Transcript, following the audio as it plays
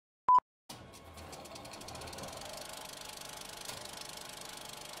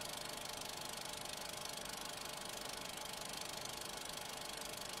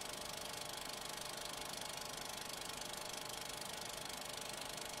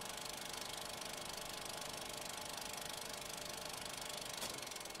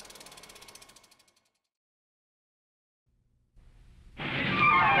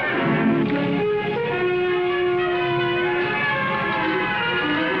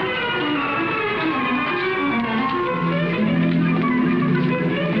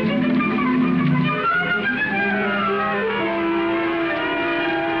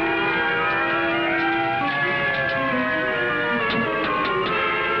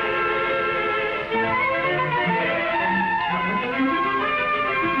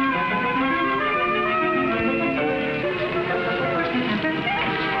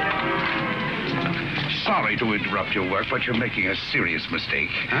to interrupt your work, but you're making a serious mistake.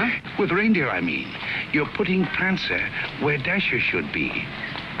 Huh? With reindeer, I mean. You're putting Prancer where Dasher should be.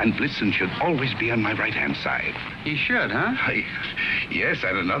 And Blitzen should always be on my right-hand side. He should, huh? Yes,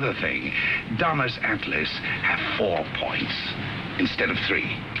 and another thing. Donna's antlers have 4 points instead of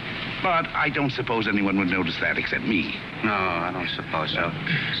 3. But I don't suppose anyone would notice that except me. No, I don't suppose so.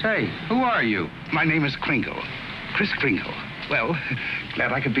 Say, who are you? My name is Kringle. Kris Kringle. Well,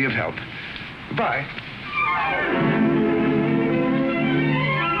 glad I could be of help. Goodbye.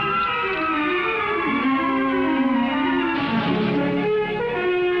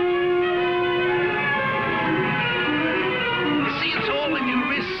 You see, it's all in your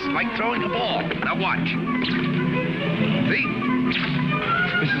wrists, like throwing a ball. Now watch. See?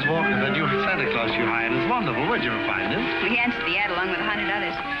 Mrs. Walker, that new Santa Claus you hired is wonderful. Where'd you find him? He answered the ad along with 100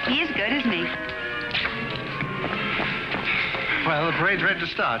 others. He is good, isn't he? Well, the parade's ready to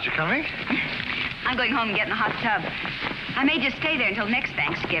start. You coming? I'm going home and getting a hot tub. I may just stay there until next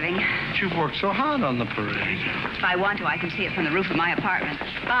Thanksgiving. But you've worked so hard on the parade. If I want to, I can see it from the roof of my apartment.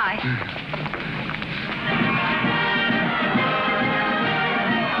 Bye.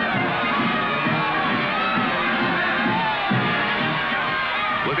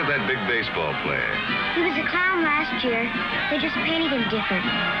 Look at that big baseball player. He was a clown last year. They just painted him different.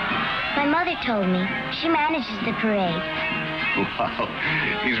 My mother told me. She manages the parade. Wow.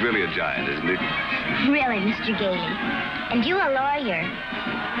 He's really a giant, isn't he? Really, Mr. Gaily. And you a lawyer.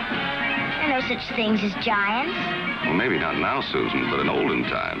 There are no such things as giants. Well, maybe not now, Susan, but in olden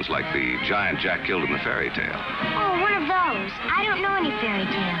times, like the giant Jack killed in the fairy tale. Oh, one of those. I don't know any fairy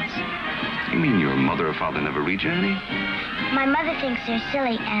tales. You mean your mother or father never read you any? My mother thinks they're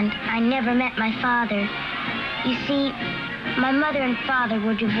silly, and I never met my father. You see, my mother and father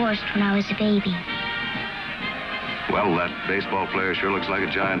were divorced when I was a baby. Well, that baseball player sure looks like a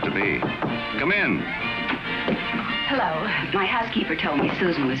giant to me. Come in. Hello. My housekeeper told me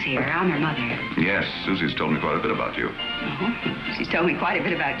Susan was here. I'm her mother. Yes, Susie's told me quite a bit about you. Oh, she's told me quite a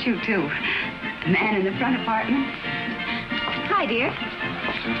bit about you, too. The man in the front apartment. Hi, dear.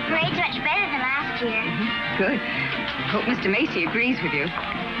 Parade's much better than last year. Good. Hope Mr. Macy agrees with you.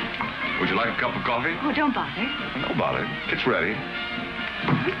 Would you like a cup of coffee? Oh, don't bother. No bother. It's ready.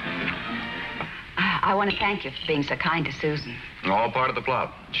 I want to thank you for being so kind to Susan. All part of the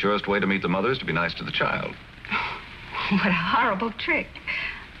plot. Surest way to meet the mother is to be nice to the child. What a horrible trick.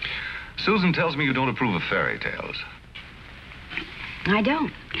 Susan tells me you don't approve of fairy tales. I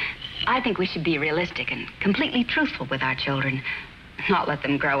don't. I think we should be realistic and completely truthful with our children. Not let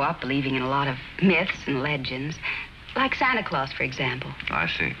them grow up believing in a lot of myths and legends. Like Santa Claus, for example. I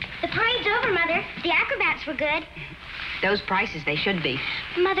see. The parade's over, Mother. The acrobats were good. Those prices, they should be.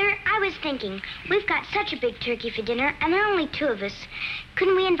 Mother, I was thinking, we've got such a big turkey for dinner, and there are only 2 of us.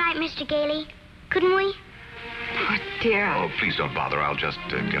 Couldn't we invite Mr. Gaily? Couldn't we? Oh, dear. Oh, please don't bother. I'll just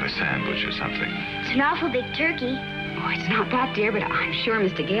get a sandwich or something. It's an awful big turkey. Oh, it's not that, dear, but I'm sure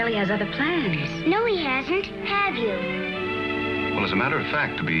Mr. Gaily has other plans. No, he hasn't. Have you? Well, as a matter of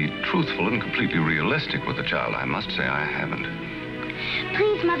fact, to be truthful and completely realistic with the child, I must say I haven't.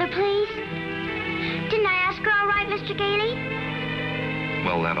 Please, Mother, please. Didn't I ask her all right, Mr. Gaily?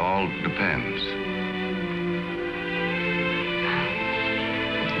 Well, that all depends.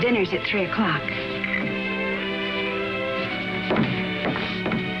 Dinner's at 3 o'clock.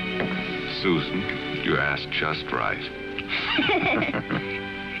 Susan, you asked just right.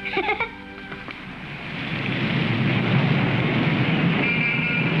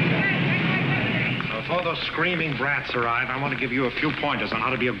 Before those screaming brats arrive, I want to give you a few pointers on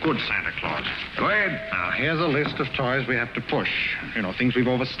how to be a good Santa Claus. Go ahead. Now, here's a list of toys we have to push. You know, things we've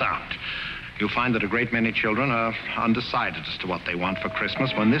overstocked. You'll find that a great many children are undecided as to what they want for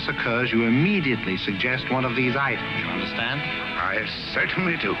Christmas. When this occurs, you immediately suggest one of these items. You understand? I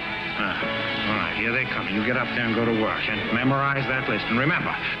certainly do. All right, here they come. You get up there and go to work and memorize that list. And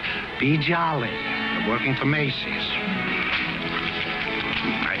remember, be jolly. You're working for Macy's.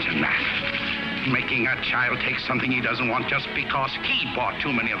 Imagine that. Making a child take something he doesn't want just because he bought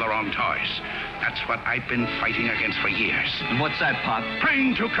too many of the wrong toys. That's what I've been fighting against for years. And what's that, Pop?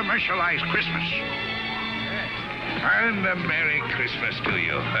 Trying to commercialize Christmas. And a Merry Christmas to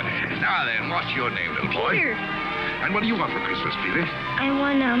you. Now then, what's your name, little boy? Peter. And what do you want for Christmas, Peter? I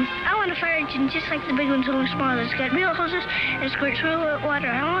want a fire engine just like the big ones, only smaller. It's got real hoses and squirts real water.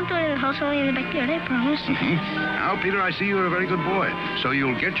 I won't do it in the house, only in the backyard, I promise. Now, Peter, I see you're a very good boy, so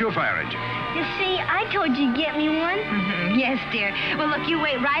you'll get your fire engine. You see, I told you to get me one. Yes, dear. Well, look, you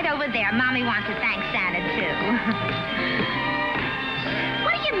wait right over there. Mommy wants to thank Santa, too.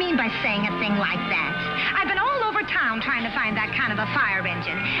 What do you mean by saying a thing like that? I've been all over town trying to find that kind of a fire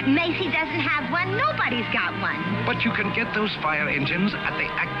engine. Macy doesn't have one. Nobody's got one. But you can get those fire engines at the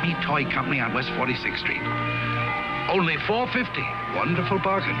Acme Toy Company on West 46th Street. Only $4.50. Wonderful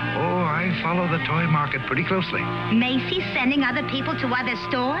bargain. Oh, I follow the toy market pretty closely. Macy's sending other people to other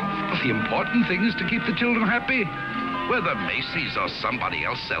stores? But the important thing is to keep the children happy. Whether Macy's or somebody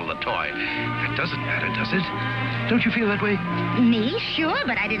else sell the toy, that doesn't matter, does it? Don't you feel that way? Me? Sure,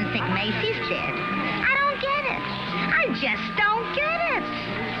 but I didn't think Macy's did. I don't get it. I just don't get it.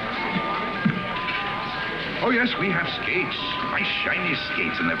 Oh, yes, we have skates. Nice, shiny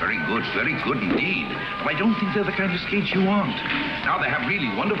skates, and they're very good indeed. But I don't think they're the kind of skates you want. Now, they have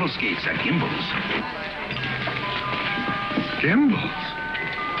really wonderful skates at Gimbals. Gimbals?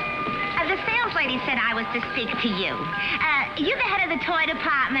 The sales lady said I was to speak to you. You the head of the toy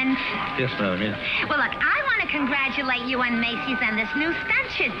department? Yes, ma'am, yes. Well, look, I want to congratulate you on Macy's and this new stunt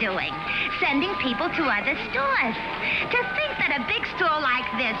you're doing, sending people to other stores. To think that a big store like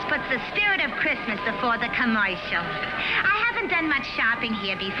this puts the spirit of Christmas before the commercial. I haven't done much shopping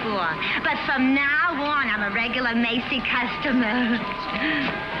here before, but from now on, I'm a regular Macy customer.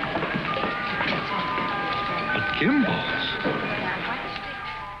 Gimbals?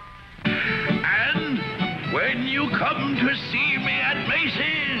 When you come to see me at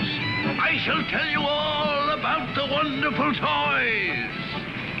Macy's, I shall tell you all about the wonderful toys.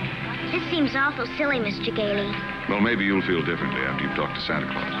 This seems awful silly, Mr. Gaily. Well, maybe you'll feel differently after you've talked to Santa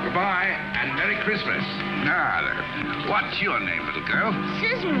Claus. Goodbye, and Merry Christmas. Now, what's your name, little girl?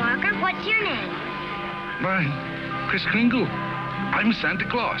 Susan Walker, what's your name? Mine, Kris Kringle. I'm Santa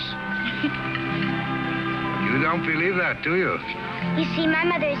Claus. You don't believe that, do you? You see, my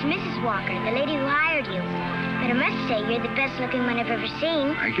mother is Mrs. Walker, the lady who hired you. But I must say, you're the best-looking one I've ever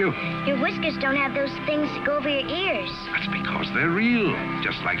seen. Thank you. Your whiskers don't have those things that go over your ears. That's because they're real,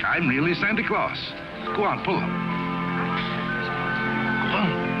 just like I'm really Santa Claus. Go on, pull them.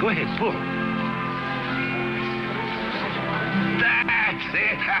 Well, go ahead, pull. That's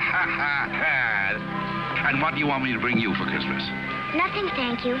it. And what do you want me to bring you for Christmas? Nothing,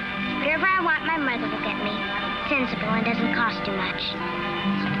 thank you. Whatever I want, my mother will get me. Sensible and doesn't cost too much.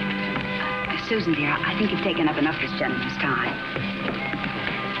 Susan, dear, I think you've taken up enough of this gentleman's time.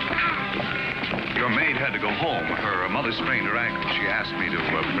 Your maid had to go home. Her mother sprained her ankle. She asked me to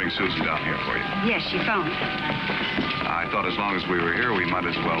bring Susan down here for you. Yes, she phoned. I thought as long as we were here, we might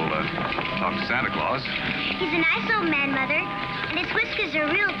as well talk to Santa Claus. He's a nice old man, Mother. And his whiskers are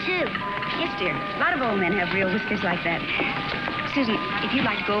real, too. Yes, dear. A lot of old men have real whiskers like that. Susan, if you'd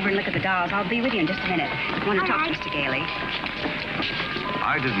like to go over and look at the dolls, I'll be with you in just a minute. I want to talk to Mr. Gaily.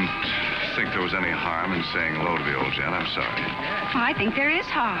 I didn't think there was any harm in saying hello to the old gent. I'm sorry. Well, I think there is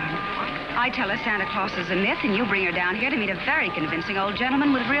harm. I tell her Santa Claus is a myth, and you bring her down here to meet a very convincing old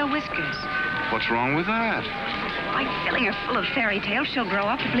gentleman with real whiskers. What's wrong with that? By filling her full of fairy tales, she'll grow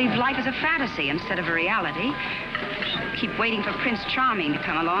up to believe life is a fantasy instead of a reality. She'll keep waiting for Prince Charming to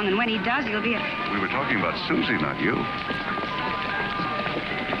come along, and when he does, he'll be a... We were talking about Susie, not you.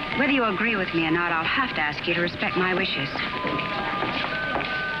 Whether you agree with me or not, I'll have to ask you to respect my wishes.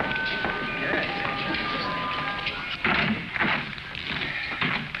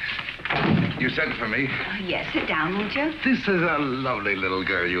 You sent for me? Yes, sit down, won't you? This is a lovely little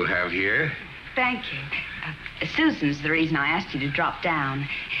girl you have here. Thank you. Susan's the reason I asked you to drop down.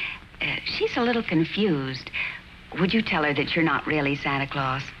 She's a little confused. Would you tell her that you're not really Santa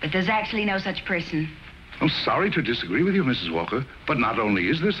Claus? That there's actually no such person? I'm sorry to disagree with you, Mrs. Walker, but not only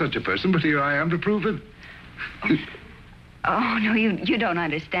is there such a person, but here I am to prove it. Oh, no, you don't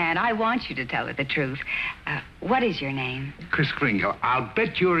understand. I want you to tell her the truth. What is your name? Kris Kringle. I'll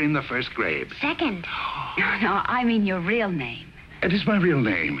bet you're in the first grade. Second. No, I mean your real name. It is my real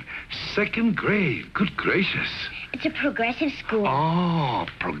name. Second grade. Good gracious. It's a progressive school. Oh,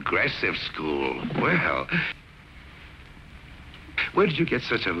 progressive school. Well, where did you get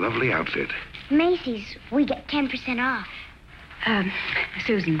such a lovely outfit? Macy's. We get 10% off.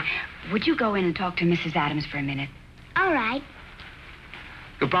 Susan, would you go in and talk to Mrs. Adams for a minute? All right.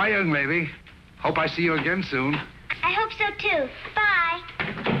 Goodbye, young lady. Hope I see you again soon. I hope so, too. Bye.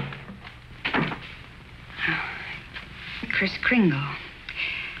 Kris Kringle.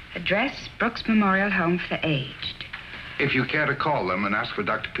 Address, Brooks Memorial Home for the Aged. If you care to call them and ask for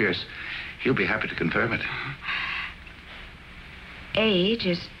Dr. Pierce, he'll be happy to confirm it. Age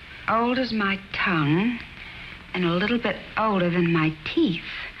is old as my tongue and a little bit older than my teeth.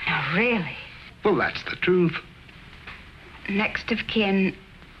 Now, really? Well, that's the truth. Next of kin,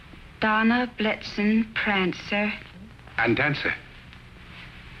 Donna, Blitzen, Prancer. And Dancer.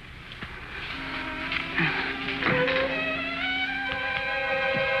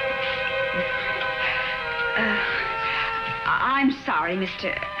 sorry,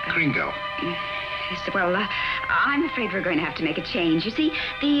 Mr. Kringle. Yes, well, I'm afraid we're going to have to make a change. You see,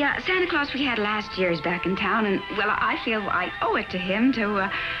 the Santa Claus we had last year is back in town, and, well, I feel I owe it to him to,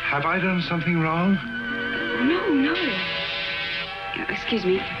 Have I done something wrong? No. Excuse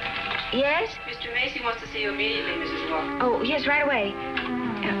me. Yes? Mr. Macy wants to see you immediately, Mrs. Walker. Oh, yes, right away.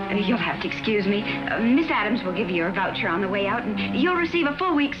 You'll have to excuse me. Miss Adams will give you your voucher on the way out, and you'll receive a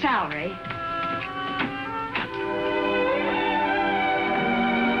full week's salary.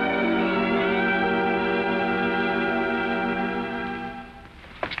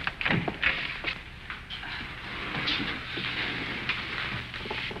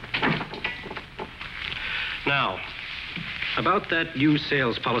 Now, about that new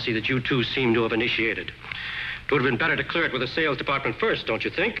sales policy that you two seem to have initiated. It would have been better to clear it with the sales department first, don't you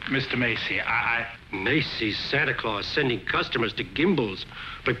think? Mr. Macy, Macy's Santa Claus sending customers to Gimbel's.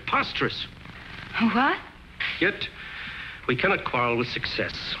 Preposterous. What? Yet, we cannot quarrel with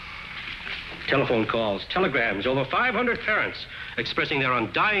success. Telephone calls, telegrams, over 500 parents expressing their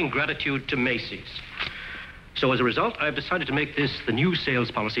undying gratitude to Macy's. So as a result, I've decided to make this the new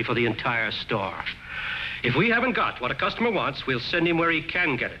sales policy for the entire store. If we haven't got what a customer wants, we'll send him where he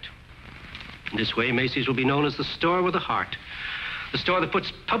can get it. In this way, Macy's will be known as the store with a heart. The store that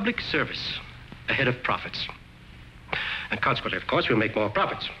puts public service ahead of profits. And consequently, of course, we'll make more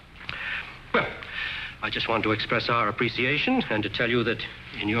profits. Well, I just want to express our appreciation and to tell you that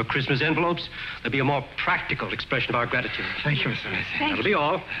in your Christmas envelopes, there'll be a more practical expression of our gratitude. Thank you, Mr. Macy. That'll be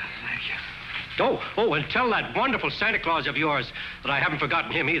all. Thank you. Oh, and tell that wonderful Santa Claus of yours that I haven't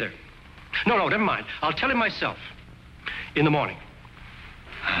forgotten him either. No, never mind. I'll tell him myself. In the morning.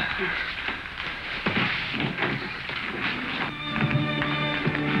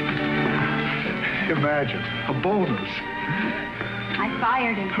 Imagine, a bonus. I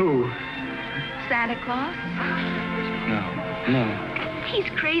fired him. Who? Santa Claus? No. He's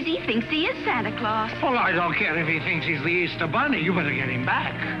crazy. He thinks he is Santa Claus. Well, I don't care if he thinks he's the Easter Bunny. You better get him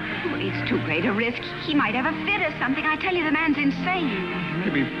back. Well, it's too great a risk. He might have a fit or something. I tell you, the man's insane.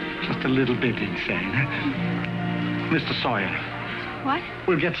 Maybe just a little bit insane. Mr. Sawyer. What?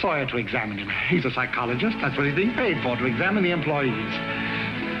 We'll get Sawyer to examine him. He's a psychologist. That's what he's being paid for, to examine the employees.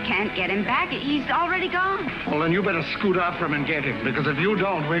 Can't get him back. He's already gone. Well, then you better scoot after him and get him, because if you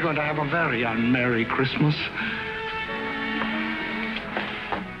don't, we're going to have a very unmerry Christmas.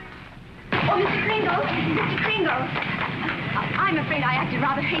 Oh, Mr. Kringle. I'm afraid I acted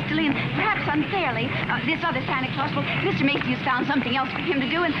rather hastily and perhaps unfairly. This other Santa Claus, well, Mr. Macy has found something else for him to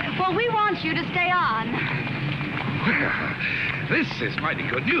do, and, well, we want you to stay on. Well, this is mighty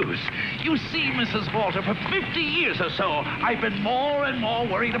good news. You see, Mrs. Walter, for 50 years or so, I've been more and more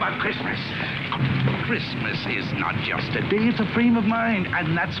worried about Christmas. Christmas is not just a day, it's a frame of mind,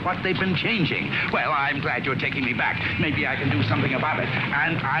 and that's what they've been changing. Well, I'm glad you're taking me back. Maybe I can do something about it.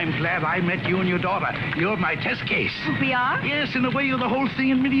 And I'm glad I met you and your daughter. You're my test case. We are? Yes, in a way, you're the whole thing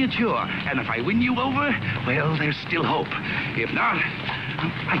in miniature. And if I win you over, well, there's still hope. If not,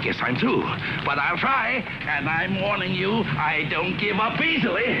 I guess I'm through. But I'll try, and I'm warning you, I don't give up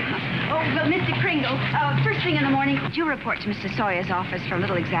easily. Oh, well, Mr. Kringle, first thing in the morning, could you report to Mr. Sawyer's office for a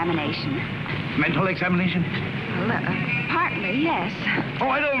little examination? Mental examination? Well, partly, yes. Oh,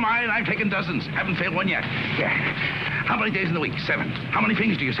 I don't mind. I've taken dozens. Haven't failed one yet. Yeah. How many days in the week? 7. How many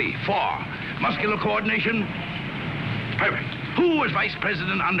things do you see? 4. Muscular coordination? Perfect. Who was vice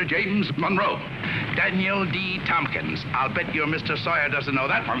president under James Monroe? Daniel D. Tompkins. I'll bet your Mr. Sawyer doesn't know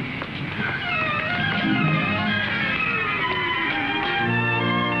that one.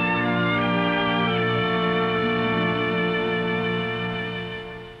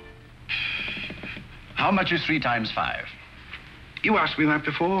 How much is 3 times 5? You asked me that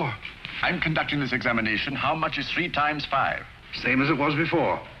before. I'm conducting this examination. How much is 3 times 5? Same as it was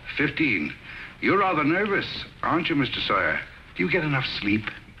before. 15. You're rather nervous, aren't you, Mr. Sawyer? Do you get enough sleep?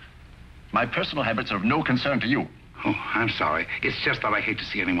 My personal habits are of no concern to you. Oh, I'm sorry. It's just that I hate to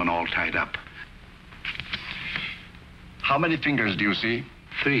see anyone all tied up. How many fingers do you see?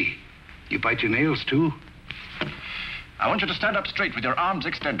 3. You bite your nails, too? I want you to stand up straight with your arms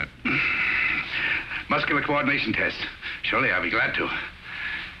extended. Muscular coordination test. Surely I'll be glad to.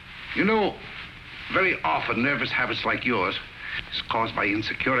 You know, very often nervous habits like yours is caused by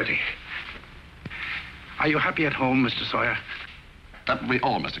insecurity. Are you happy at home, Mr. Sawyer? That will be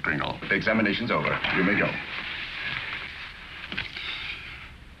all, Mr. Kringle. The examination's over. You may go.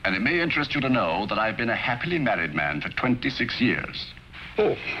 And it may interest you to know that I've been a happily married man for 26 years.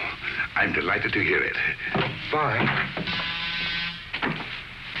 Oh, I'm delighted to hear it. Bye.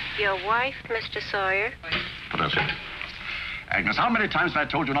 Your wife, Mr. Sawyer? That's it. Agnes, how many times have I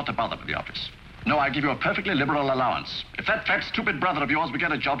told you not to bother with the office? No, I give you a perfectly liberal allowance. If that fat, stupid brother of yours would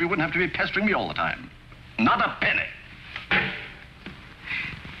get a job, you wouldn't have to be pestering me all the time. Not a penny.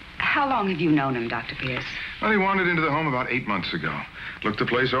 How long have you known him, Dr. Pierce? Well, he wandered into the home about 8 months ago. Looked the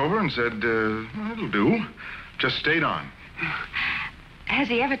place over and said, well, it'll do. Just stayed on. Has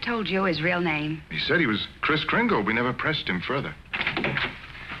he ever told you his real name? He said he was Kris Kringle. We never pressed him further.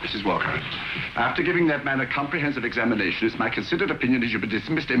 Mrs. Walker, after giving that man a comprehensive examination, it's my considered opinion he should be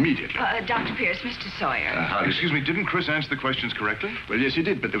dismissed immediately. Dr. Pierce, Mr. Sawyer. Excuse me, didn't Kris answer the questions correctly? Well, yes, he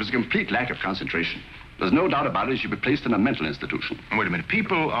did, but there was a complete lack of concentration. There's no doubt about it, he should be placed in a mental institution. Wait a minute.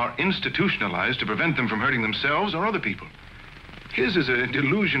 People are institutionalized to prevent them from hurting themselves or other people. His is a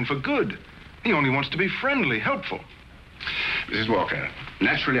delusion for good. He only wants to be friendly, helpful. Mrs. Walker,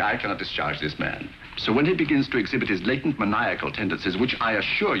 naturally I cannot discharge this man. So when he begins to exhibit his latent maniacal tendencies, which I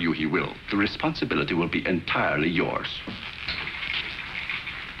assure you he will, the responsibility will be entirely yours.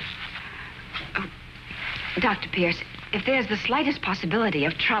 Oh, Dr. Pierce, if there's the slightest possibility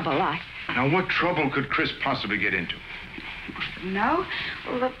of trouble, Now, what trouble could Kris possibly get into? No?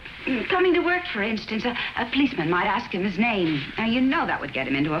 Well, coming to work, for instance, a policeman might ask him his name. Now, you know that would get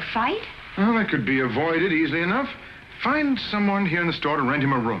him into a fight. Well, that could be avoided easily enough. Find someone here in the store to rent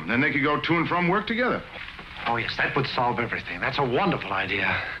him a room. Then they could go to and from work together. Oh, yes, that would solve everything. That's a wonderful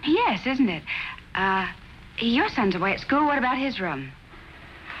idea. Yes, isn't it? Your son's away at school. What about his room?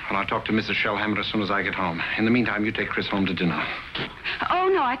 Well, I'll talk to Mrs. Shellhammer as soon as I get home. In the meantime, you take Kris home to dinner. Oh,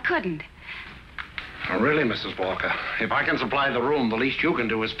 no, I couldn't. Oh, really, Mrs. Walker? If I can supply the room, the least you can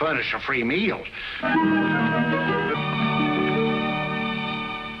do is furnish a free meal.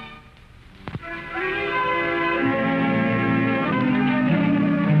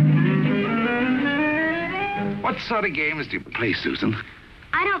 What sort of games do you play, Susan?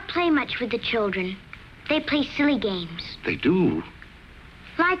 I don't play much with the children. They play silly games. They do.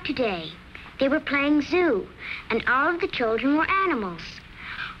 Like today, they were playing zoo, and all of the children were animals.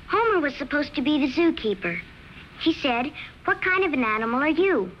 Homer was supposed to be the zookeeper. He said, "What kind of an animal are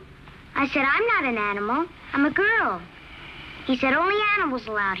you?" I said, "I'm not an animal. I'm a girl." He said, "Only animals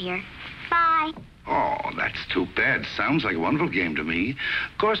allowed here. Bye." Oh, that's too bad. Sounds like a wonderful game to me.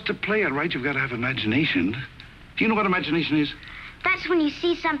 Of course, to play it right, you've got to have imagination. Do you know what imagination is? That's when you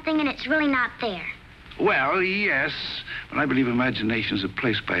see something and it's really not there. Well, yes. But I believe imagination is a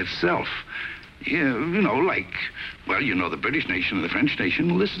place by itself. Yeah, you know, like, well, you know the British nation and the French nation.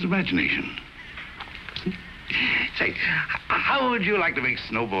 Well, this is imagination. Say, how would you like to make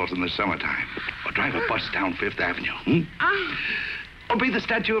snowballs in the summertime? Or drive a bus down Fifth Avenue? Or be the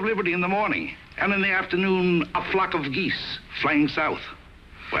Statue of Liberty in the morning, and in the afternoon, a flock of geese flying south?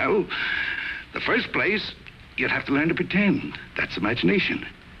 Well, the first place, you'd have to learn to pretend. That's imagination.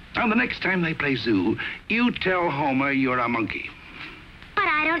 Now, the next time they play zoo, you tell Homer you're a monkey. But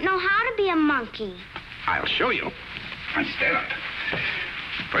I don't know how to be a monkey. I'll show you. Now, stand up.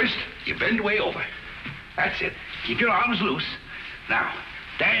 First, you bend way over. That's it. Keep your arms loose. Now,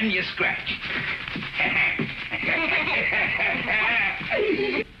 then you scratch.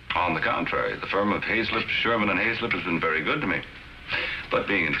 On the contrary, the firm of Hazlip, Sherman, and Hazlip has been very good to me. But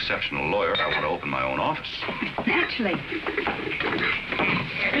being an exceptional lawyer, I want to open my own office. Naturally.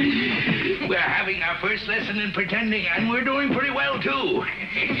 We're having our first lesson in pretending, and we're doing pretty well, too.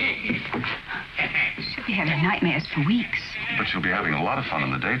 She'll be having nightmares for weeks. But she'll be having a lot of fun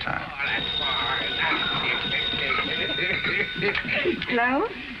in the daytime. Hello?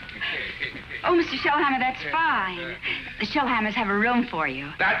 Oh, Mr. Shellhammer, that's fine. The Shellhammers have a room for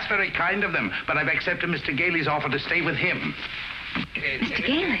you. That's very kind of them, but I've accepted Mr. Gaily's offer to stay with him. Mr.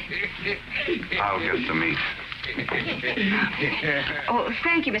 Gaily. I'll get the meat. Oh,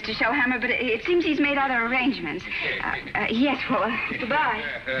 thank you, Mr. Shellhammer, but it seems he's made other arrangements. Yes, well, goodbye.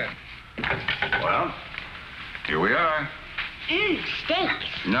 Well, here we are. Steak.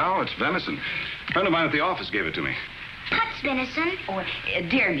 No, it's venison. A friend of mine at the office gave it to me. What's venison? Oh,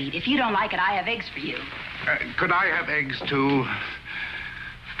 deer meat. If you don't like it, I have eggs for you. Could I have eggs, too?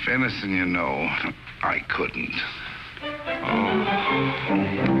 Venison, you know, I couldn't. Oh,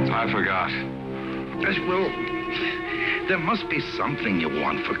 I forgot. Well, there must be something you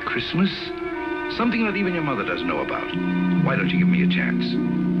want for Christmas. Something that even your mother doesn't know about. Why don't you give me a chance?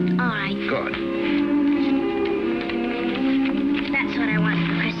 All right. Good. That's what I want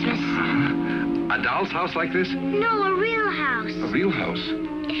for Christmas. A doll's house like this? No, a real house. A real house?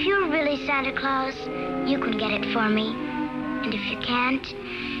 If you're really Santa Claus, you can get it for me. And if you can't,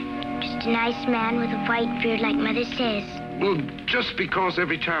 just a nice man with a white beard like Mother says. Well, just because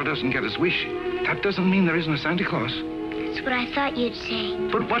every child doesn't get his wish, that doesn't mean there isn't a Santa Claus. That's what I thought you'd say.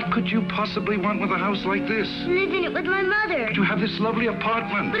 But what could you possibly want with a house like this? Live in it with my mother. But you have this lovely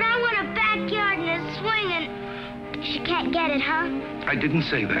apartment. But I want a backyard swing and she can't get it, huh? I didn't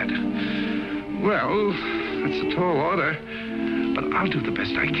say that. Well, that's a tall order, but I'll do the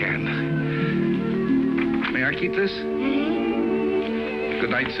best I can. May I keep this? Mm-hmm. Good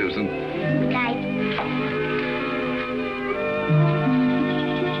night, Susan. Good night.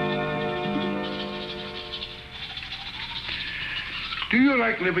 Do you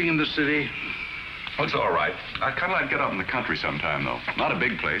like living in the city? Oh, it's all right. I'd kind of like to get out in the country sometime, though. Not a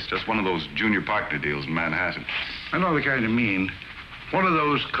big place, just one of those junior partner deals in Manhattan. I know the kind you mean. One of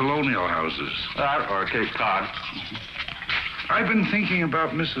those colonial houses. Or Cape Cod. I've been thinking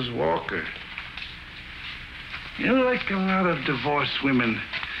about Mrs. Walker. You know, like a lot of divorced women,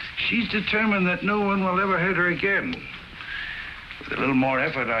 she's determined that no one will ever hurt her again. With a little more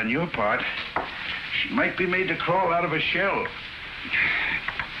effort on your part, she might be made to crawl out of a shell.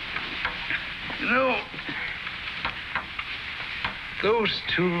 You know, those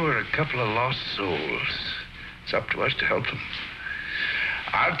two are a couple of lost souls. It's up to us to help them.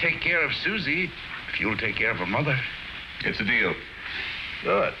 I'll take care of Susie if you'll take care of her mother. It's a deal.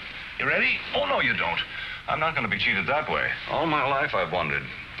 Good. You ready? Oh, no, you don't. I'm not going to be cheated that way. All my life I've wondered,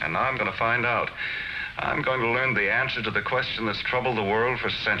 and now I'm going to find out. I'm going to learn the answer to the question that's troubled the world for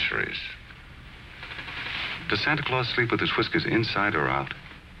centuries. Does Santa Claus sleep with his whiskers inside or out?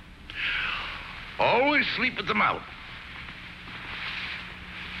 Always sleep with them out.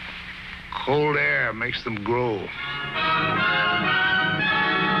 Cold air makes them grow.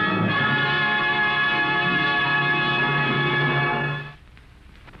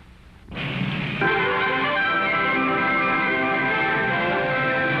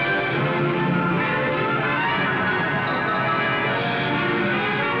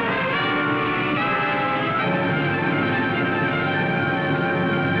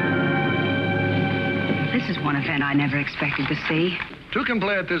 I never expected to see. Two can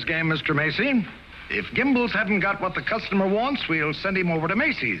play at this game, Mr. Macy. If Gimbel's hadn't got what the customer wants, we'll send him over to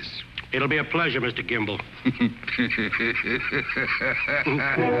Macy's. It'll be a pleasure, Mr. Gimble.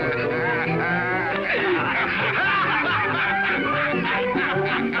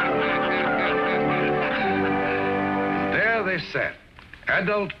 There they sat,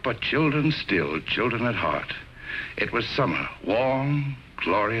 adult but children still, children at heart. It was summer, warm,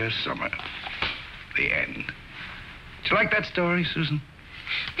 glorious summer. The end. Did you like that story, Susan?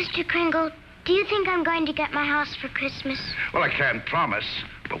 Mr. Kringle, do you think I'm going to get my house for Christmas? Well, I can't promise,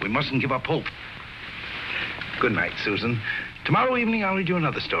 but we mustn't give up hope. Good night, Susan. Tomorrow evening, I'll read you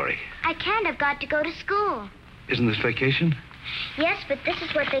another story. I can't. I've got to go to school. Isn't this vacation? Yes, but this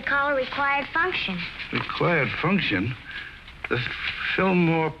is what they call a required function. Required function? The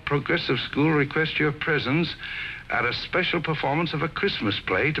Fillmore Progressive School requests your presence at a special performance of a Christmas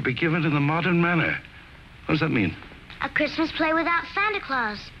play to be given in the modern manner. What does that mean? A Christmas play without Santa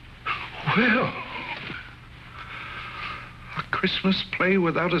Claus. Well, a Christmas play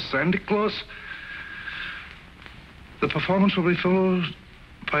without a Santa Claus? The performance will be followed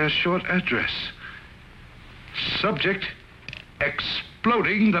by a short address. Subject,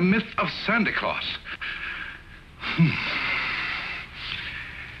 exploding the myth of Santa Claus.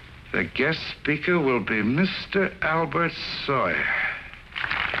 The guest speaker will be Mr. Albert Sawyer.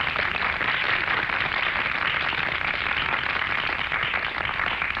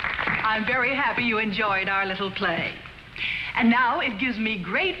 I'm very happy you enjoyed our little play. And now it gives me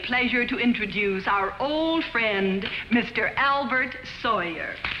great pleasure to introduce our old friend, Mr. Albert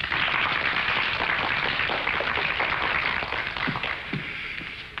Sawyer.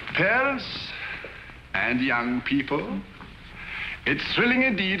 Parents and young people, it's thrilling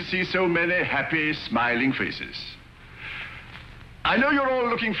indeed to see so many happy, smiling faces. I know you're all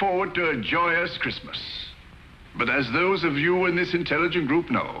looking forward to a joyous Christmas. But as those of you in this intelligent group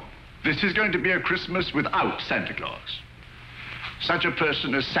know, this is going to be a Christmas without Santa Claus. Such a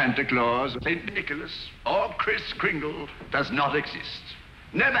person as Santa Claus, St. Nicholas, or Kris Kringle does not exist.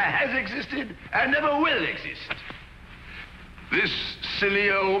 Never has existed and never will exist. This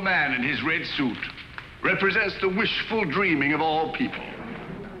silly old man in his red suit represents the wishful dreaming of all people.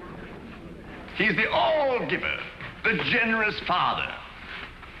 He's the all-giver, the generous father.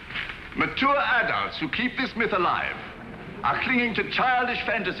 Mature adults who keep this myth alive are clinging to childish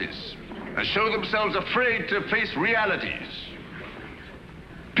fantasies and show themselves afraid to face realities.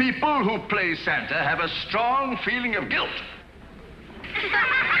 People who play Santa have a strong feeling of guilt.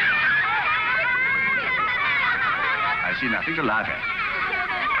 I see nothing to laugh at.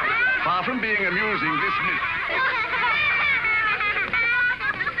 Far from being amusing, this myth...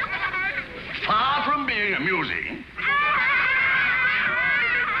 Far from being amusing...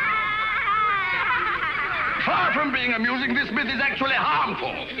 Far from being amusing, this myth is actually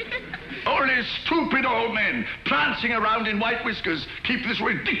harmful. Only stupid old men prancing around in white whiskers keep this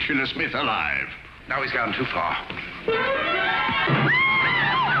ridiculous myth alive. Now he's gone too far.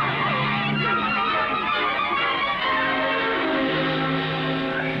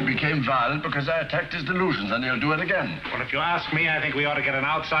 He became violent because I attacked his delusions, and he'll do it again. Well, if you ask me, I think we ought to get an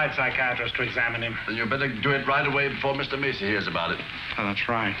outside psychiatrist to examine him. Then you better do it right away before Mr. Macy hears about it. Oh, that's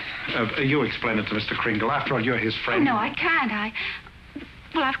right. You explain it to Mr. Kringle. After all, you're his friend. Oh, no, I can't.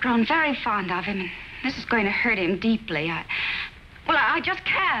 Well, I've grown very fond of him, and this is going to hurt him deeply. I just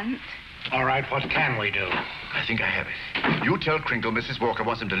can't. All right, what can we do? I think I have it. You tell Kringle Mrs. Walker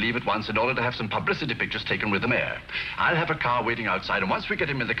wants him to leave at once in order to have some publicity pictures taken with the mayor. I'll have a car waiting outside, and once we get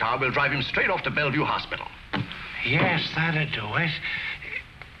him in the car, we'll drive him straight off to Bellevue Hospital. Yes, that'll do it.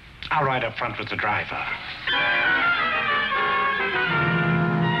 I'll ride up front with the driver.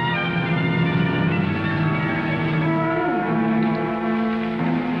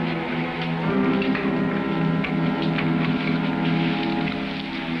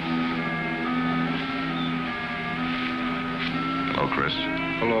 Chris.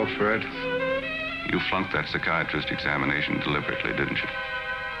 Hello, Fred. You flunked that psychiatrist examination deliberately, didn't you?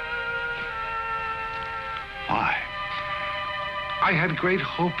 Why? I had great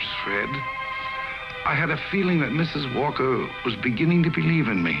hopes, Fred. I had a feeling that Mrs. Walker was beginning to believe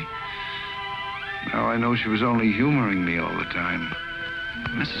in me. Now I know she was only humoring me all the time.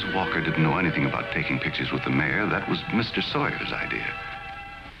 Mrs. Walker didn't know anything about taking pictures with the mayor. That was Mr. Sawyer's idea.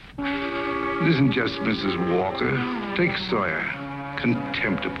 It isn't just Mrs. Walker. Take Sawyer.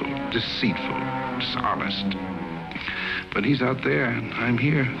 Contemptible, deceitful, dishonest. But he's out there, and I'm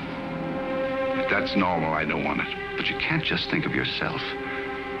here. If that's normal, I don't want it. But you can't just think of yourself.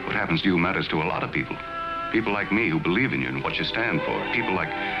 What happens to you matters to a lot of people. People like me who believe in you and what you stand for. People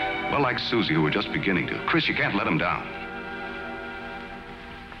like Susie who are just beginning to. Chris, you can't let them down.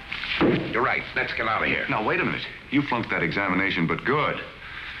 You're right. Let's get out of here. Now, wait a minute. You flunked that examination, but good.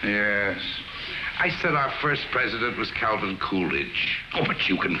 Yes. I said our first president was Calvin Coolidge. Oh, but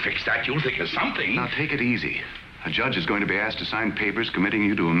you can fix that. You'll think of something. Now, take it easy. A judge is going to be asked to sign papers committing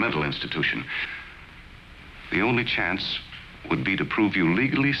you to a mental institution. The only chance would be to prove you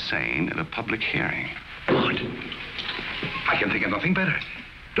legally sane at a public hearing. Good. I can think of nothing better.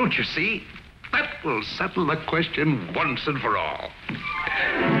 Don't you see? That will settle the question once and for all.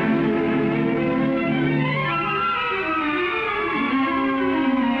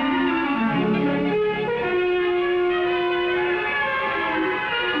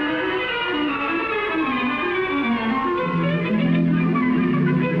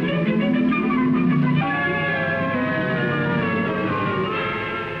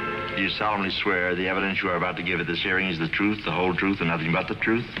 Solemnly swear the evidence you are about to give at this hearing is the truth, the whole truth, and nothing but the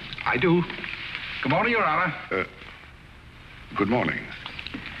truth? I do. Good morning, Your Honor. Good morning.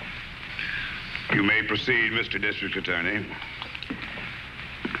 You may proceed, Mr. District Attorney.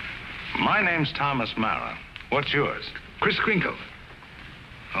 My name's Thomas Mara. What's yours? Kris Kringle.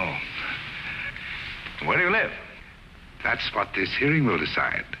 Oh. Where do you live? That's what this hearing will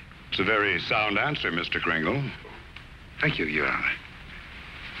decide. It's a very sound answer, Mr. Kringle. Thank you, Your Honor.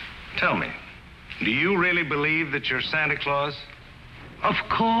 Tell me, do you really believe that you're Santa Claus? Of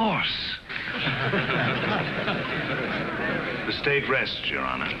course. The state rests, Your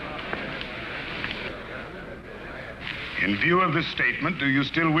Honor. In view of this statement, do you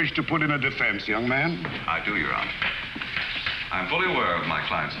still wish to put in a defense, young man? I do, Your Honor. I'm fully aware of my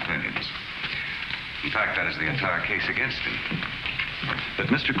client's opinions. In fact, that is the entire case against him. That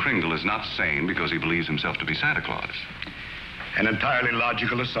Mr. Kringle is not sane because he believes himself to be Santa Claus. An entirely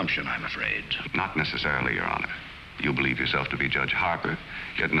logical assumption, I'm afraid. Not necessarily, Your Honor. You believe yourself to be Judge Harper,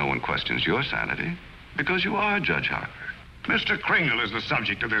 yet no one questions your sanity because you are Judge Harper. Mr. Kringle is the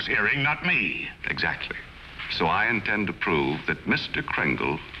subject of this hearing, not me. Exactly. So I intend to prove that Mr.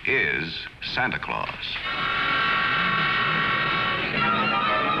 Kringle is Santa Claus.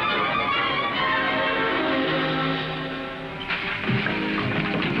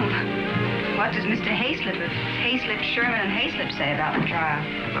 What does Mr. Hayslip of Hayslip, Sherman, and Hayslip say about the trial?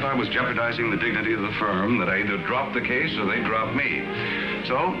 That I was jeopardizing the dignity of the firm, that I either dropped the case or they dropped me.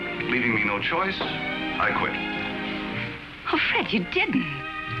 So, leaving me no choice, I quit. Oh, Fred, you didn't.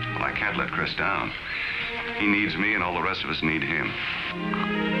 Well, I can't let Chris down. He needs me, and all the rest of us need him.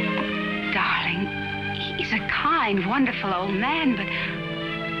 Darling, he's a kind, wonderful old man, but...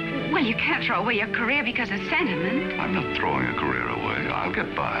 Well, you can't throw away your career because of sentiment. I'm not throwing a career away. I'll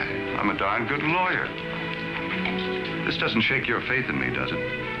get by. I'm a darn good lawyer. This doesn't shake your faith in me, does it?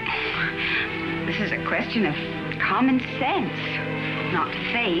 This is a question of common sense, not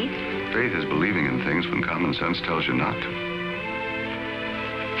faith. Faith is believing in things when common sense tells you not to.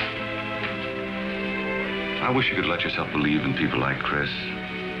 I wish you could let yourself believe in people like Kris,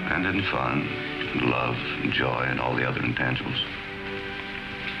 and in fun, and love, and joy, and all the other intangibles.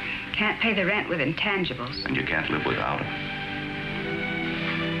 Can't pay the rent with intangibles. And you can't live without them.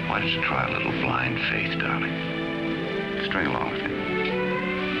 Why don't you try a little blind faith, darling? String along with me.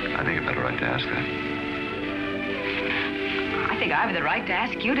 I think I've got a right to ask that. I think I have the right to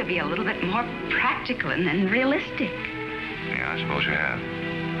ask you to be a little bit more practical and realistic. Yeah, I suppose you have.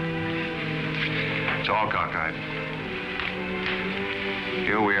 It's all cockeyed.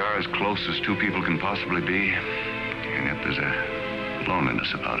 Here we are, as close as two people can possibly be, and yet there's a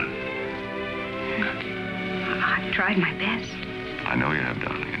loneliness about it. I've tried my best. I know you have,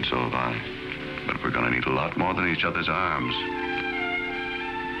 darling, and so have I. But we're going to need a lot more than each other's arms.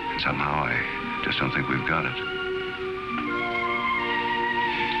 And somehow I just don't think we've got it.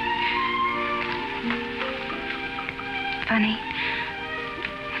 Funny.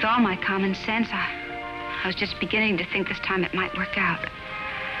 With all my common sense, I was just beginning to think this time it might work out.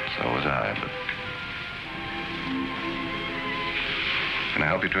 So was I, but... Can I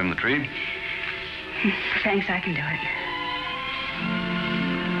help you trim the tree? Thanks, I can do it.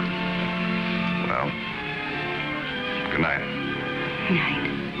 Well, good night. Good night.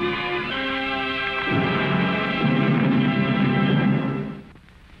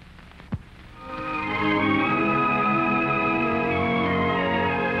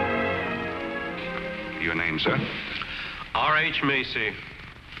 Your name, sir? R.H. Macy.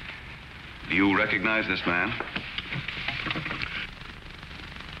 Do you recognize this man?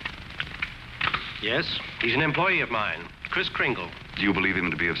 Yes, he's an employee of mine, Kris Kringle. Do you believe him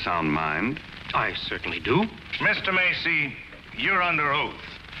to be of sound mind? I certainly do. Mr. Macy, you're under oath.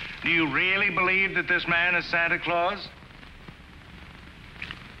 Do you really believe that this man is Santa Claus?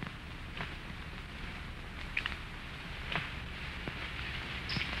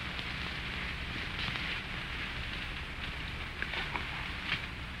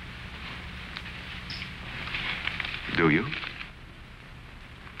 Do you?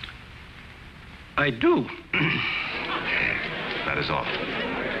 I do. That is all.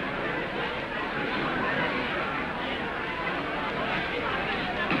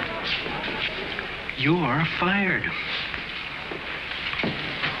 You are fired.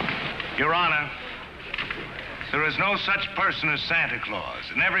 Your Honor, there is no such person as Santa Claus,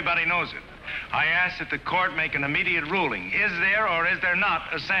 and everybody knows it. I ask that the court make an immediate ruling. Is there or is there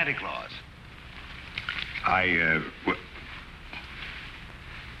not a Santa Claus?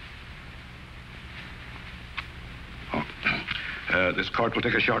 This court will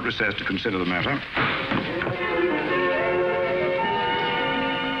take a short recess to consider the matter.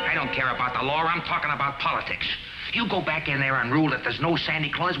 I don't care about the law. I'm talking about politics. You go back in there and rule that there's no Santa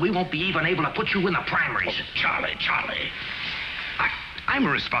Claus, we won't be even able to put you in the primaries. Oh, Charlie. I'm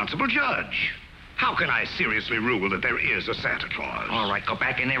a responsible judge. How can I seriously rule that there is a Santa Claus? All right, go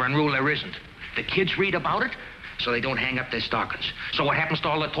back in there and rule there isn't. The kids read about it, so they don't hang up their stockings. So what happens to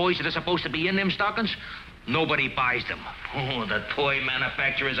all the toys that are supposed to be in them stockings? Nobody buys them. Oh, the toy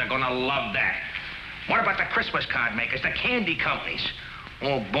manufacturers are gonna love that. What about the Christmas card makers, the candy companies?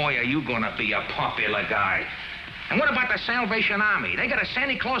 Oh, boy, are you gonna be a popular guy. And what about the Salvation Army? They got a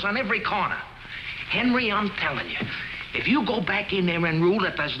Santa Claus on every corner. Henry, I'm telling you, if you go back in there and rule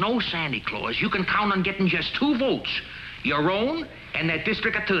that there's no Santa Claus, you can count on getting just 2 votes. Your own and that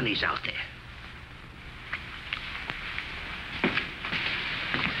district attorney's out there.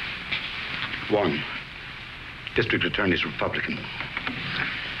 One. District Attorney's Republican.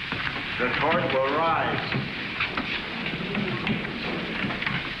 The court will rise.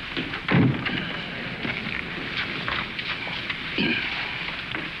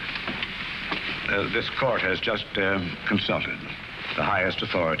 This court has just consulted the highest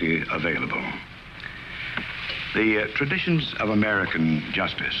authority available. The traditions of American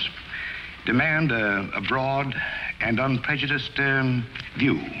justice demand a broad and unprejudiced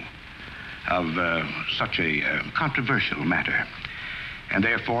view of such a controversial matter. And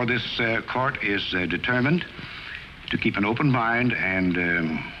therefore, this court is determined to keep an open mind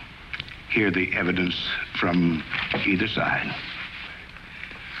and hear the evidence from either side.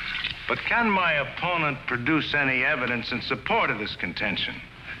 But can my opponent produce any evidence in support of this contention?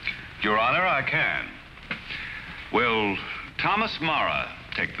 Your Honor, I can. Will Thomas Mara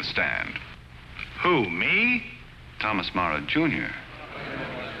take the stand? Who, me? Thomas Mara, Jr.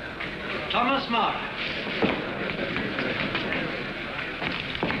 Thomas Mara.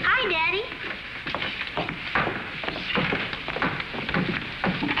 Hi, Daddy.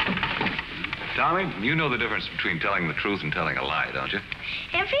 Tommy, you know the difference between telling the truth and telling a lie, don't you?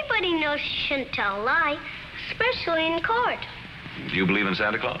 Everybody knows you shouldn't tell a lie, especially in court. Do you believe in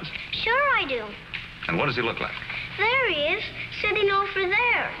Santa Claus? Sure I do. And what does he look like? There he is, sitting over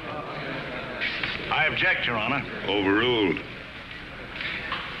there. I object, Your Honor. Overruled.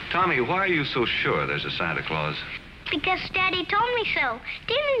 Tommy, why are you so sure there's a Santa Claus? Because Daddy told me so.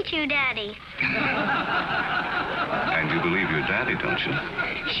 Didn't you, Daddy? And you believe your daddy, don't you?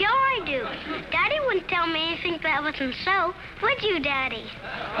 Sure I do. Daddy wouldn't tell me anything that wasn't so. Would you, Daddy?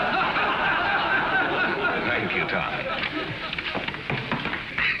 Thank you, Tommy.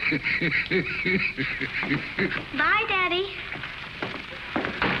 Bye, Daddy.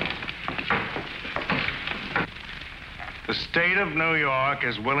 The state of New York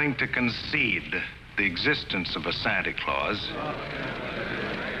is willing to concede the existence of a Santa Claus.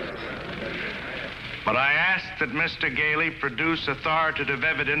 But I ask that Mr. Gaily produce authoritative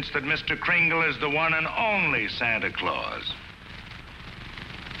evidence that Mr. Kringle is the one and only Santa Claus.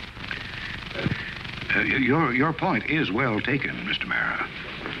 Your point is well taken, Mr. Mara.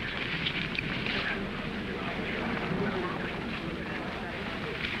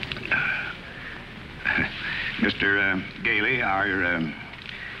 Mr. Gaily, are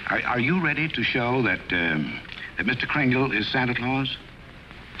you ready to show that Mr. Kringle is Santa Claus?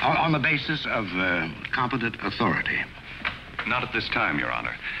 On the basis of competent authority? Not at this time, Your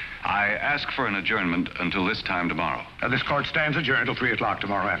Honor. I ask for an adjournment until this time tomorrow. This court stands adjourned till 3 o'clock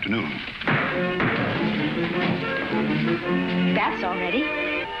tomorrow afternoon. That's all ready.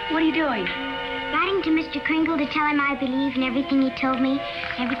 What are you doing? Writing to Mr. Kringle to tell him I believe in everything he told me.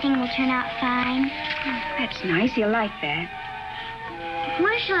 Everything will turn out fine. Oh, that's nice. He'll like that.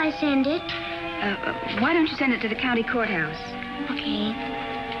 Where shall I send it? Why don't you send it to the county courthouse? Okay.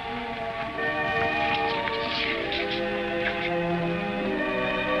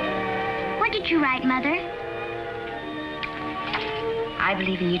 What did you write, Mother? I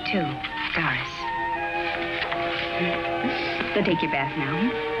believe in you, too, Doris. Go take your bath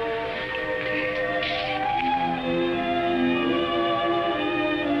now.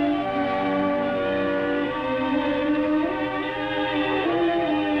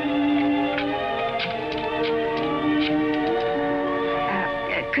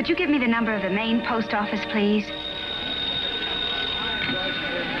 Could you give me the number of the main post office, please?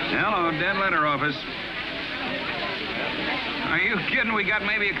 Hello, dead letter office. Are you kidding? We got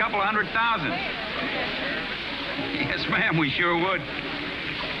maybe a couple of 100,000. Yes, ma'am, we sure would.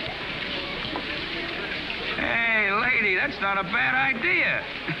 Hey, lady, that's not a bad idea.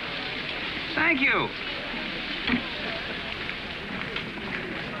 Thank you.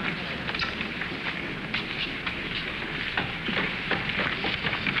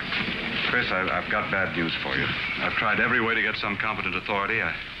 Chris, I've got bad news for you. I've tried every way to get some competent authority.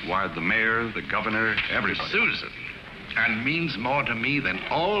 I wired the mayor, the governor, everybody. Susan. And means more to me than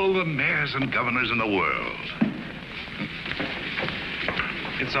all the mayors and governors in the world.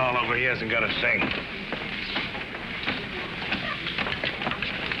 It's all over. He hasn't got a thing.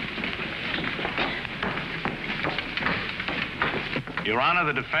 Your Honor,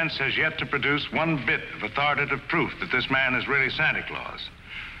 the defense has yet to produce one bit of authoritative proof that this man is really Santa Claus.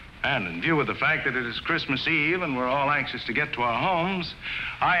 And in view of the fact that it is Christmas Eve and we're all anxious to get to our homes,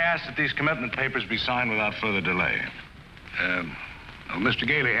 I ask that these commitment papers be signed without further delay. Mr.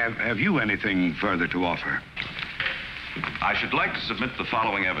 Gaily, have you anything further to offer? I should like to submit the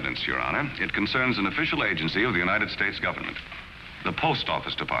following evidence, Your Honor. It concerns an official agency of the United States government. The Post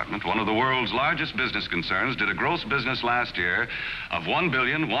Office Department, one of the world's largest business concerns, did a gross business last year of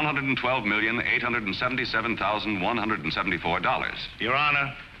 $1,112,877,174. Your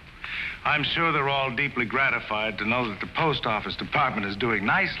Honor, I'm sure they're all deeply gratified to know that the Post Office Department is doing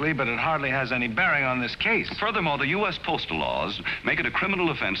nicely, but it hardly has any bearing on this case. Furthermore, the U.S. postal laws make it a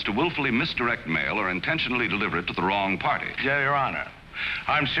criminal offense to willfully misdirect mail or intentionally deliver it to the wrong party. Yeah, Your Honor,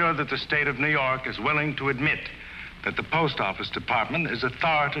 I'm sure that the state of New York is willing to admit that the Post Office Department is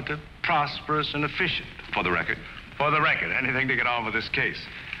authoritative, prosperous, and efficient. For the record? For the record. Anything to get on with this case.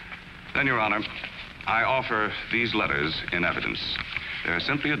 Then, Your Honor, I offer these letters in evidence. They're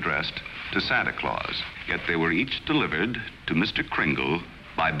simply addressed to Santa Claus, yet they were each delivered to Mr. Kringle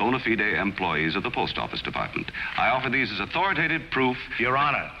by bona fide employees of the Post Office Department. I offer these as authoritative proof. Your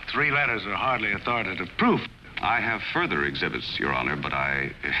Honor, 3 letters are hardly authoritative proof. I have further exhibits, Your Honor, but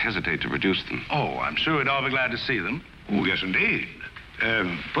I hesitate to produce them. Oh, I'm sure we'd all be glad to see them. Oh, yes, indeed.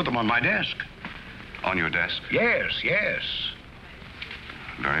 Put them on my desk. On your desk? Yes, yes.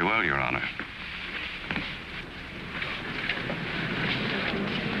 Very well, Your Honor.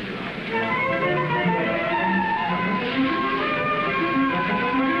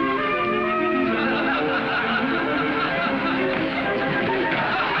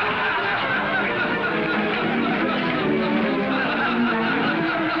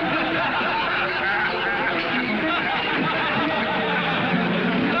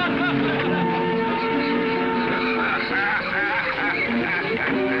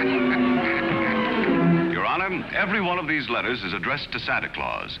 Honor, every one of these letters is addressed to Santa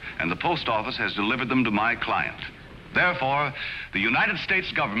Claus, and the post office has delivered them to my client. Therefore, the United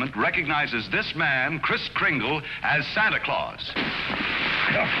States government recognizes this man, Kris Kringle, as Santa Claus.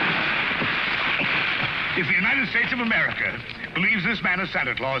 If the United States of America believes this man is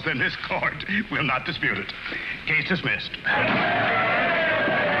Santa Claus, then this court will not dispute it. Case dismissed. Thank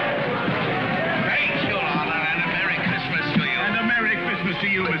you, Honor, and a Merry Christmas to you. And a Merry Christmas to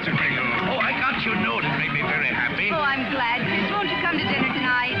you, Mr. Kringle. Oh, I got your note. It made me very happy. Oh, I'm glad. Kris, won't you come to dinner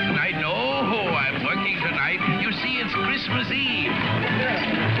tonight? I know. I'm working tonight. You see, it's Christmas Eve.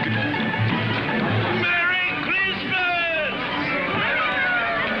 Merry Christmas!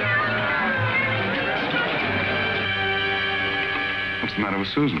 What's the matter with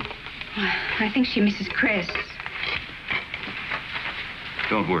Susan? I think she misses Kris.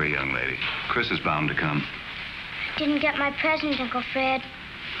 Don't worry, young lady. Kris is bound to come. Didn't get my present, Uncle Fred.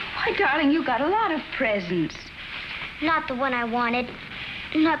 Why, darling, you got a lot of presents. Not the one I wanted.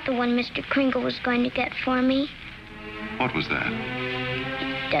 Not the one Mr. Kringle was going to get for me. What was that?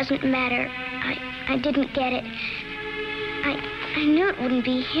 It doesn't matter. I didn't get it. I knew it wouldn't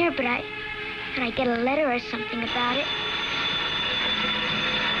be here, but I get a letter or something about it.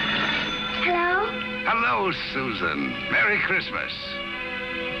 Hello? Hello, Susan. Merry Christmas.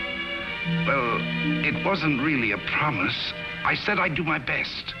 Well, it wasn't really a promise. I said I'd do my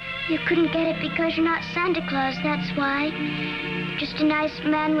best. You couldn't get it because you're not Santa Claus, that's why. Just a nice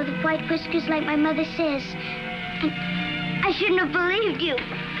man with white whiskers like my mother says. And I shouldn't have believed you.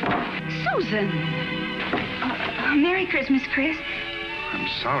 Susan. Merry Christmas, Kris. I'm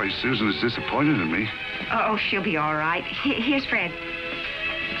sorry Susan is disappointed in me. Oh, she'll be all right. Here's Fred.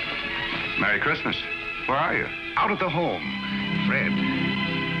 Merry Christmas. Where are you? Out at the home. Fred,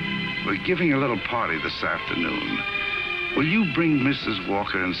 we're giving a little party this afternoon. Will you bring Mrs.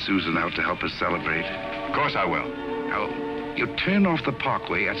 Walker and Susan out to help us celebrate? Of course I will. Now, you turn off the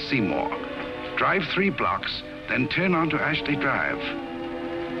parkway at Seymour. Drive 3 blocks, then turn onto Ashley Drive.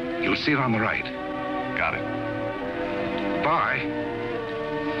 You'll see it on the right. Got it. Bye.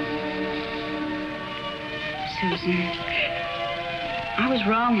 Susan, I was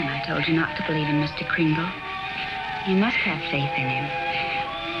wrong when I told you not to believe in Mr. Kringle. You must have faith in him.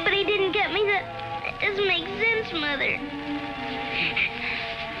 But he didn't get me that. That doesn't make sense, Mother.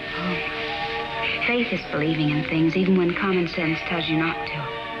 Oh. Faith is believing in things even when common sense tells you not to.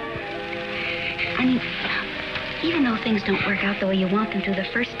 I mean, even though things don't work out the way you want them to the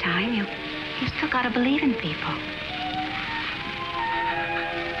first time, you still got to believe in people.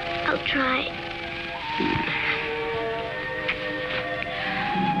 I'll try.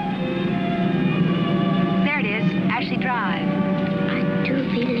 There it is, Ashley Drive. I do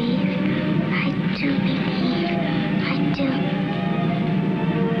believe. I do believe. I do.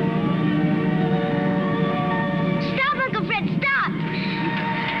 Stop, Uncle Fred, stop!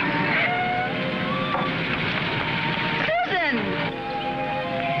 Susan!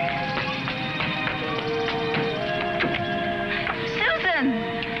 Susan!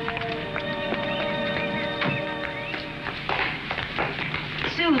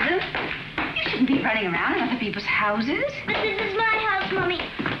 Susan? You shouldn't be running around in other people's houses. But this is my house, Mommy.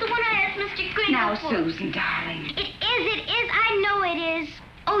 The one I asked Mr. Kringle Now, for. Susan, darling. It is. I know it is.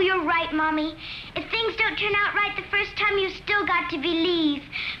 Oh, you're right, Mommy. If things don't turn out right the first time, you've still got to believe.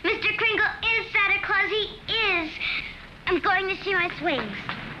 Mr. Kringle is Santa Claus. He is. I'm going to see my swings.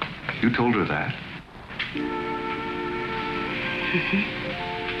 You told her that?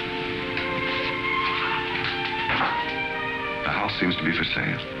 The house seems to be for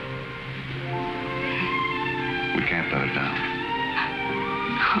sale. We can't let it down.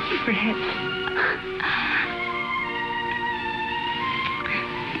 Oh, Fred.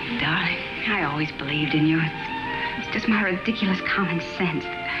 Darling, I always believed in you. It's just my ridiculous common sense.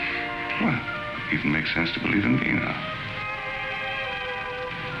 Well, it even makes sense to believe in me now.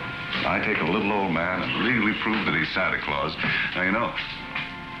 I take a little old man and legally prove that he's Santa Claus. Now, you know.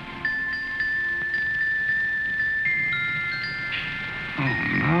 Oh,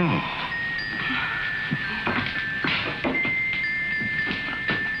 no.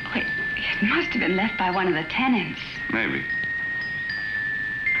 Wait, it must have been left by one of the tenants. Maybe.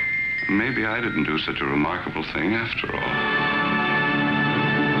 Maybe I didn't do such a remarkable thing after all.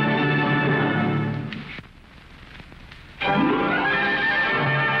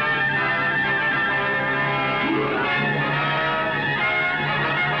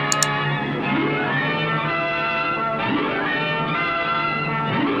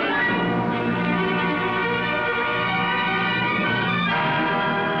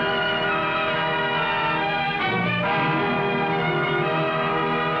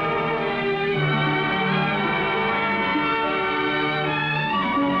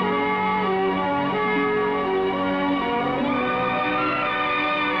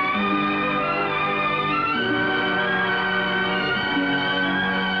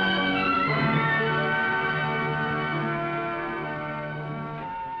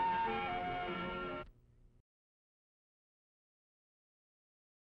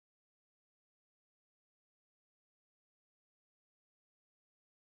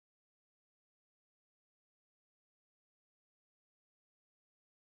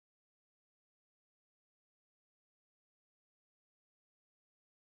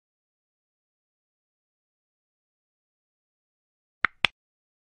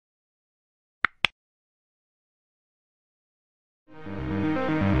 you.